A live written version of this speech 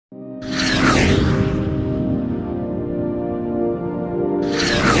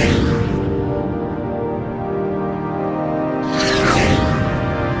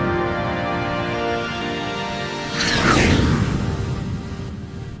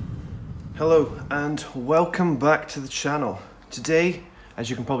Hello and welcome back to the channel. Today, as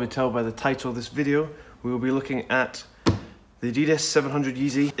you can probably tell by the title of this video, we will be looking at the Adidas 700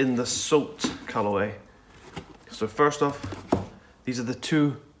 Yeezy in the Salt colorway. So first off, these are the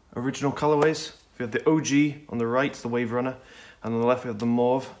two original colorways. We have the OG on the right, the Wave Runner, and on the left we have the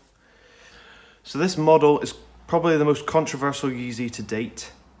Mauve. So this model is probably the most controversial Yeezy to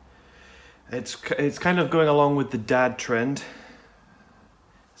date. It's kind of going along with the dad trend.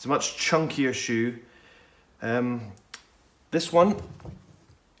 It's a much chunkier shoe. This one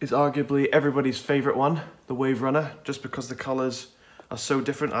is arguably everybody's favorite one, the Wave Runner, just because the colors are so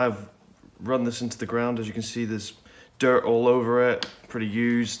different. I've run this into the ground. As you can see, there's dirt all over it, pretty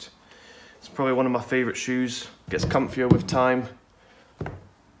used. It's probably one of my favorite shoes. Gets comfier with time.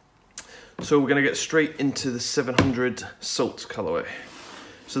 So we're gonna get straight into the 700 Salt colorway.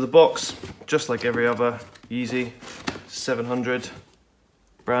 So the box, just like every other Yeezy, 700.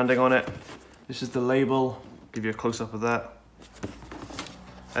 Branding on it. This is the label. Give you a close-up of that.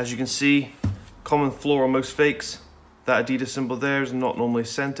 As you can see, common flaw on most fakes. That Adidas symbol there is not normally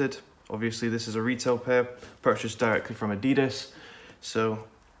scented. Obviously this is a retail pair purchased directly from Adidas. So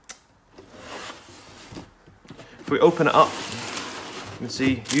if we open it up, you can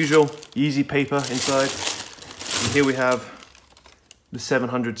see usual Yeezy paper inside. And here we have the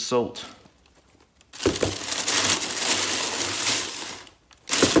 700 Salt.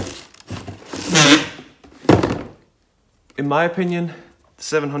 In my opinion, the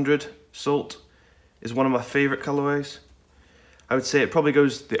 700 Salt is one of my favorite colorways. I would say it probably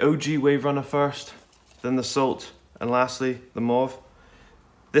goes the OG Wave Runner first, then the Salt, and lastly the Mauve.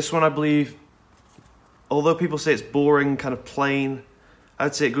 This one, I believe, although people say it's boring, kind of plain,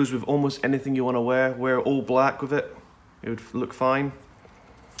 I'd say it goes with almost anything you want to wear. Wear all black with it, it would look fine.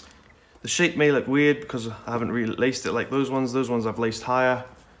 The shape may look weird because I haven't really laced it like those ones. Those ones I've laced higher.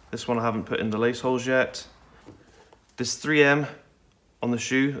 This one I haven't put in the lace holes yet. There's 3M on the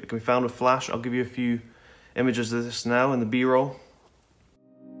shoe that can be found with flash. I'll give you a few images of this now in the B-roll.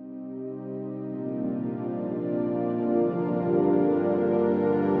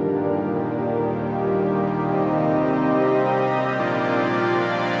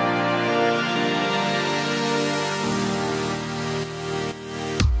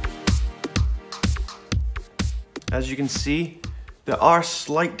 As you can see, there are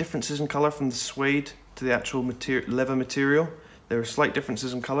slight differences in color from the suede to the actual leather material. There are slight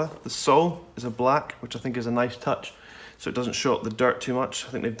differences in color. The sole is a black, which I think is a nice touch, so it doesn't show up the dirt too much. I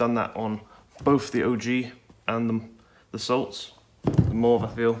think they've done that on both the OG and the Salts. The Mauve, I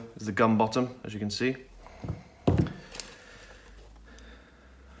feel, is the gum bottom, as you can see.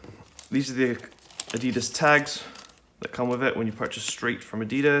 These are the Adidas tags that come with it when you purchase straight from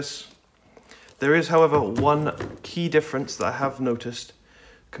Adidas. There is, however, one key difference that I have noticed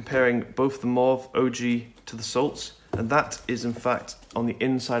comparing both the Mauve OG to the Salts, and that is in fact on the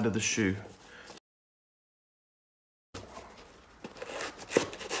inside of the shoe.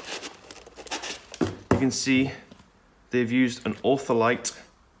 You can see they've used an Ortholite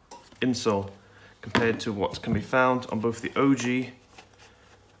insole compared to what can be found on both the OG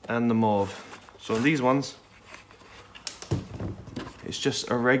and the Mauve. So on these ones, it's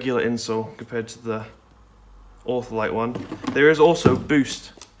just a regular insole compared to the Ortholite one. There is also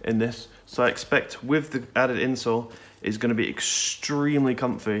Boost in this, so I expect with the added insole it's going to be extremely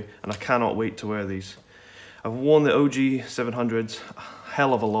comfy, and I cannot wait to wear these. I've worn the OG 700s a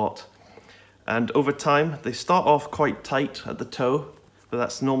hell of a lot, and over time they start off quite tight at the toe, but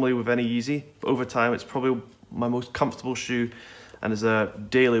that's normally with any Yeezy, but over time it's probably my most comfortable shoe and is a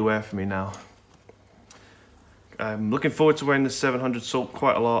daily wear for me now. I'm looking forward to wearing the 700 Salt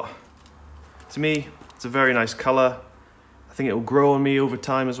quite a lot. To me, it's a very nice color. I think it will grow on me over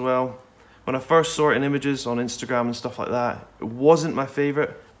time as well. When I first saw it in images on Instagram and stuff like that, it wasn't my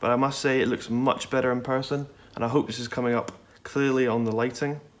favorite, but I must say it looks much better in person, and I hope this is coming up clearly on the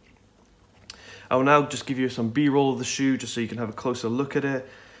lighting. I will now just give you some B-roll of the shoe just so you can have a closer look at it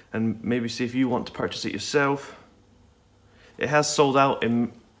and maybe see if you want to purchase it yourself. It has sold out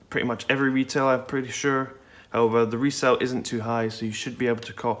in pretty much every retail, I'm pretty sure. However, the resale isn't too high, so you should be able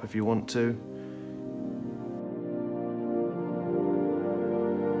to cop if you want to.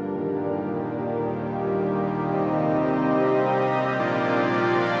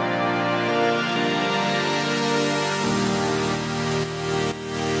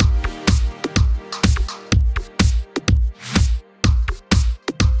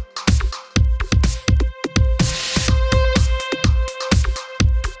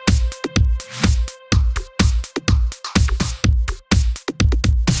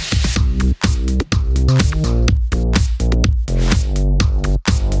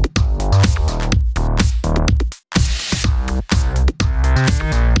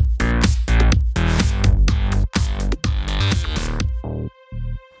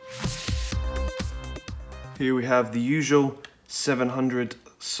 Here we have the usual 700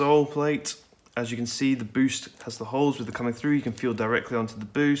 sole plate. As you can see, the boost has the holes with it coming through. You can feel directly onto the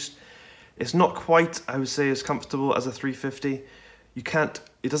boost. It's not quite, I would say, as comfortable as a 350.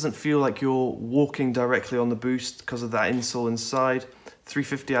 It doesn't feel like you're walking directly on the boost because of that insole inside.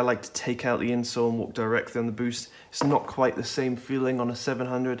 350, I like to take out the insole and walk directly on the boost. It's not quite the same feeling on a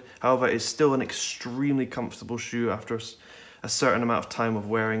 700. However, it's still an extremely comfortable shoe after a certain amount of time of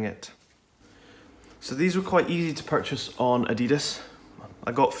wearing it. So these were quite easy to purchase on Adidas.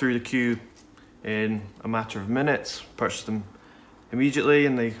 I got through the queue in a matter of minutes, purchased them immediately,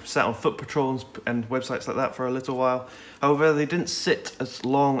 and they sat on foot patrols and websites like that for a little while. However, they didn't sit as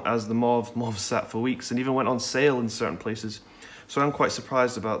long as the Mauve. Mauve sat for weeks and even went on sale in certain places. So I'm quite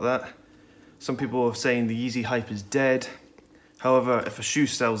surprised about that. Some people are saying the Yeezy hype is dead. However, if a shoe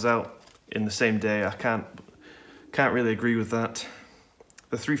sells out in the same day, I can't really agree with that.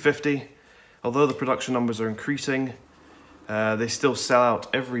 The 350, although the production numbers are increasing, they still sell out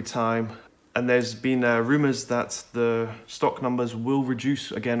every time. And there's been rumours that the stock numbers will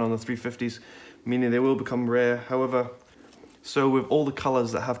reduce again on the 350s, meaning they will become rare. However, so with all the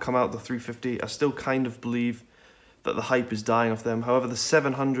colours that have come out the 350, I still kind of believe that the hype is dying off them. However, the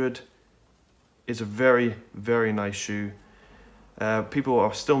 700 is a very, very nice shoe. People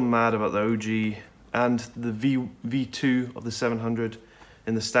are still mad about the OG, and the V2 of the 700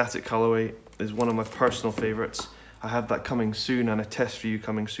 in the static colorway is one of my personal favourites. I have that coming soon, and a test review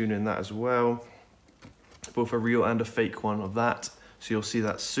coming soon in that as well. Both a real and a fake one of that, so you'll see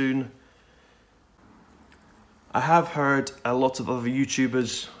that soon. I have heard a lot of other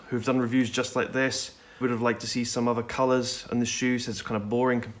YouTubers who've done reviews just like this would have liked to see some other colours on the shoes. It's kind of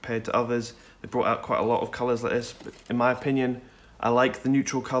boring compared to others. They brought out quite a lot of colours like this, but in my opinion, I like the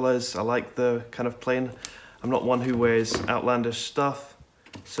neutral colours. I like the kind of plain. I'm not one who wears outlandish stuff,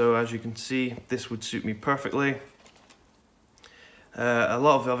 so as you can see, this would suit me perfectly. A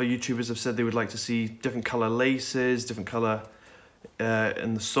lot of other YouTubers have said they would like to see different colour laces, different colour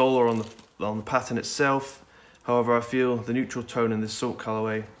in the sole or on the pattern itself. However, I feel the neutral tone in this salt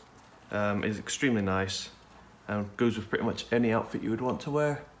colourway is extremely nice and goes with pretty much any outfit you would want to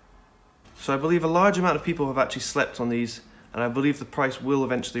wear. So I believe a large amount of people have actually slept on these, and I believe the price will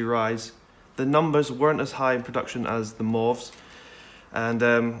eventually rise. The numbers weren't as high in production as the Mauves, and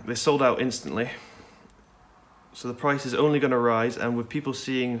they sold out instantly. So the price is only going to rise, and with people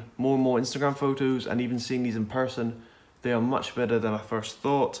seeing more and more Instagram photos and even seeing these in person, they are much better than I first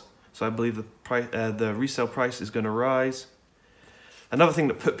thought. So I believe the resale price is going to rise. Another thing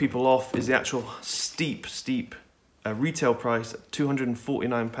that put people off is the actual steep retail price at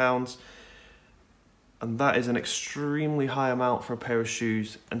 £249. And that is an extremely high amount for a pair of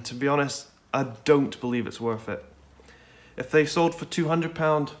shoes. And to be honest, I don't believe it's worth it. If they sold for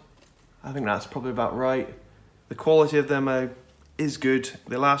 £200, I think that's probably about right. The quality of them is good.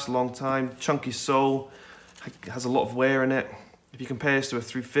 They last a long time. Chunky sole, has a lot of wear in it. If you compare this to a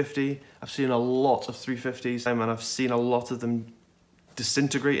 350, I've seen a lot of 350s, and I've seen a lot of them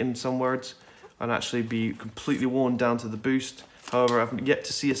disintegrate in some words and actually be completely worn down to the boost. However, I've yet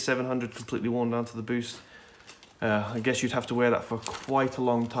to see a 700 completely worn down to the boost. I guess you'd have to wear that for quite a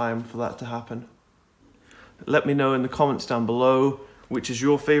long time for that to happen. Let me know in the comments down below which is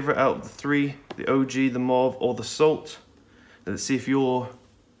your favourite out of the three, the OG, the Mauve, or the Salt. Let's see if your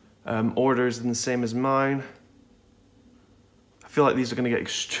order is the same as mine. I feel like these are going to get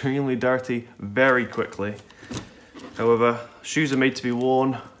extremely dirty very quickly. However, shoes are made to be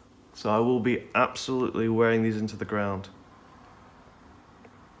worn, so I will be absolutely wearing these into the ground.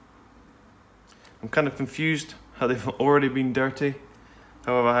 I'm kind of confused how they've already been dirty.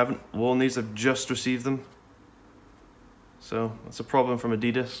 However, I haven't worn these, I've just received them. So that's a problem from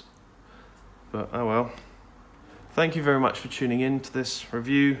Adidas, but oh well. Thank you very much for tuning in to this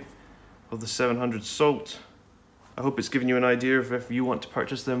review of the 700 Salt. I hope it's given you an idea of if you want to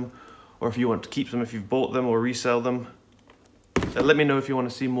purchase them, or if you want to keep them if you've bought them, or resell them. Let me know if you want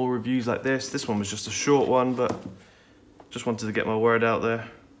to see more reviews like this. This one was just a short one, but just wanted to get my word out there.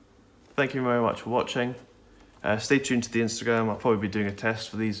 Thank you very much for watching. Stay tuned to the Instagram. I'll probably be doing a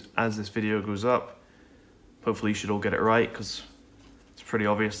test for these as this video goes up. Hopefully you should all get it right, because it's pretty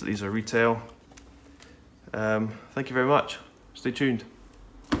obvious that these are retail. Thank you very much. Stay tuned.